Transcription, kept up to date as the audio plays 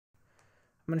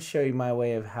going to show you my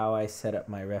way of how I set up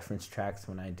my reference tracks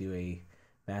when I do a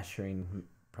mastering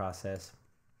process.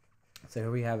 So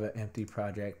here we have an empty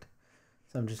project.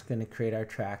 So I'm just going to create our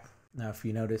track. Now if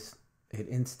you notice, it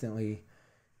instantly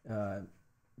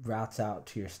routes out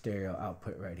to your stereo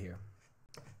output right here.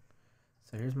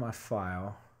 So here's my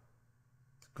file.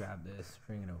 Let's grab this,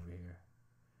 bring it over here.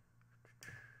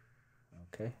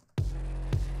 Okay.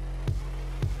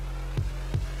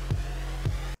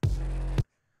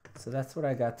 So that's what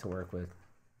I got to work with.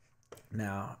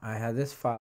 Now I have this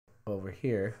file over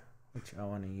here, which I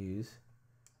want to use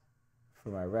for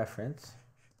my reference.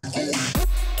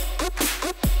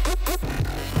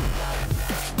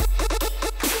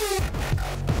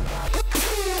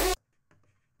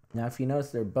 Now if you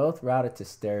notice, they're both routed to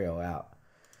stereo out.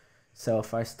 So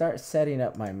if I start setting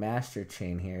up my master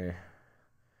chain here,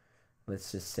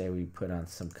 let's just say we put on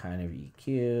some kind of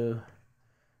EQ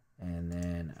and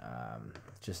then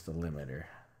just a limiter.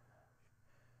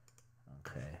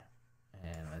 Okay,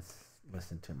 and let's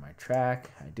listen to my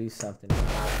track. I do something.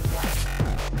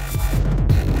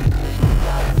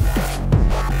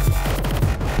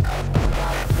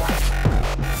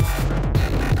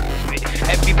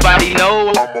 Everybody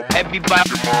know,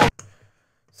 everybody.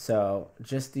 So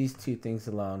just these two things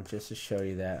alone, just to show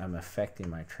you that I'm affecting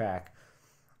my track.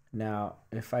 Now,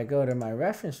 if I go to my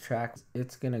reference track,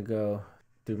 it's gonna go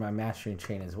through my mastering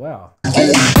chain as well.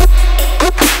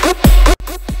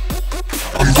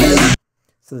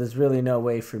 So there's really no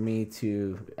way for me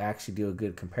to actually do a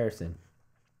good comparison.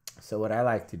 So what I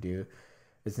like to do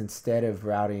is, instead of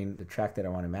routing the track that I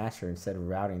want to master, instead of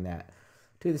routing that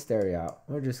to the stereo out,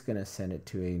 we're just going to send it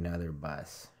to another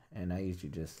bus. And I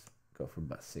usually just go for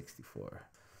bus 64.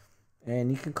 And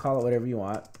you can call it whatever you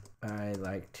want. I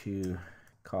like to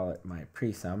call it my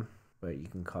pre-sum, but you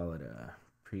can call it a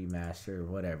PreMaster,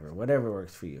 whatever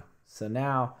works for you. So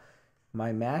now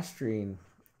my mastering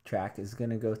track is going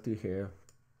to go through here,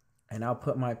 and I'll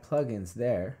put my plugins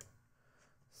there.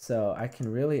 So I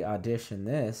can really audition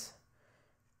this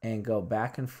and go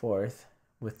back and forth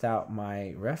without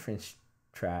my reference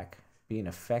track being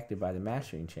affected by the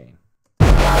mastering chain.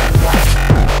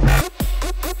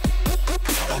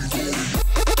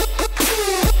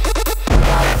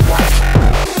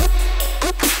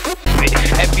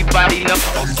 Everybody know.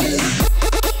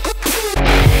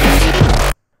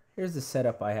 Here's the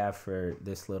setup I have for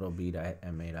this little beat I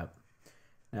made up.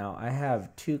 Now I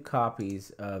have 2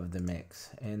 copies of the mix,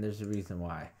 and there's a reason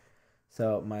why.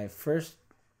 So my first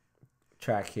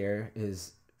track here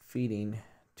is feeding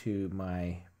to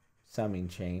my summing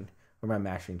chain, or my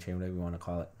mastering chain, whatever you want to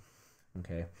call it.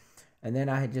 Okay, and then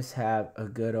I just have a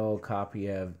good old copy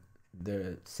of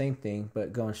the same thing,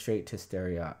 but going straight to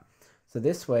stereo out. So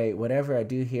this way, whatever I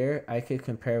do here, I could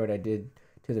compare what I did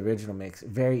to the original mix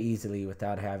very easily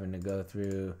without having to go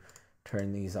through,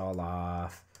 turn these all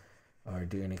off, or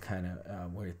do any kind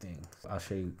of weird thing. So I'll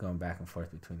show you going back and forth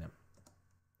between them.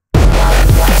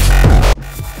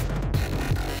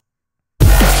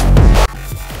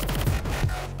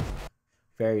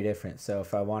 Very different. So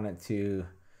if I wanted to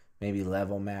maybe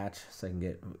level match, so I can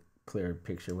get a clearer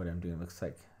picture of what I'm doing, it looks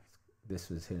like this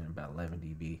was hitting about 11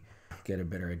 dB. Get a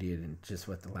better idea than just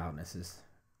what the loudness is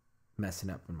messing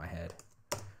up in my head.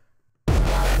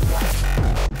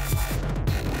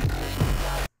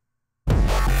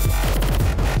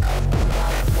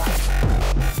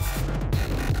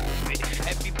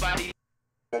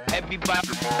 Everybody.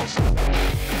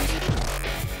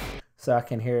 So I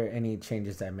can hear any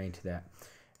changes I made to that.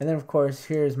 And then of course,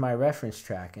 here's my reference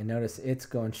track, and notice it's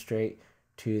going straight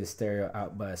to the stereo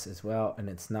out bus as well, and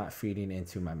it's not feeding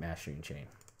into my mastering chain.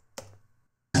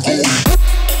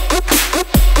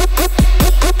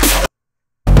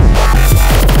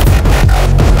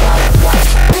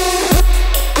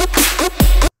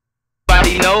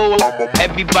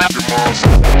 Everybody.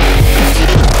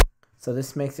 So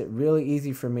this makes it really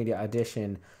easy for me to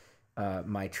audition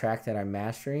my track that I'm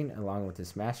mastering along with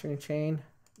this mastering chain,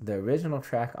 the original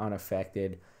track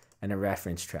unaffected, and a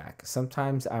reference track.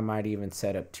 Sometimes I might even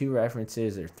set up 2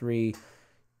 references or 3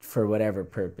 for whatever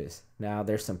purpose. Now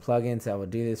there's some plugins that will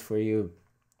do this for you.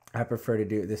 I prefer to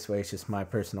do it this way. It's just my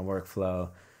personal workflow.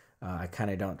 I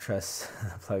kind of don't trust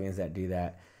plugins that do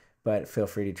that, but feel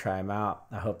free to try them out.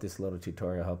 I hope this little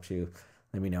tutorial helps you.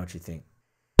 Let me know what you think.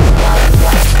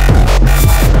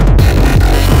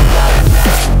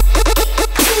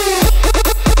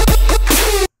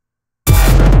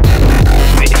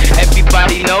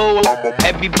 Everybody know,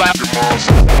 everybody.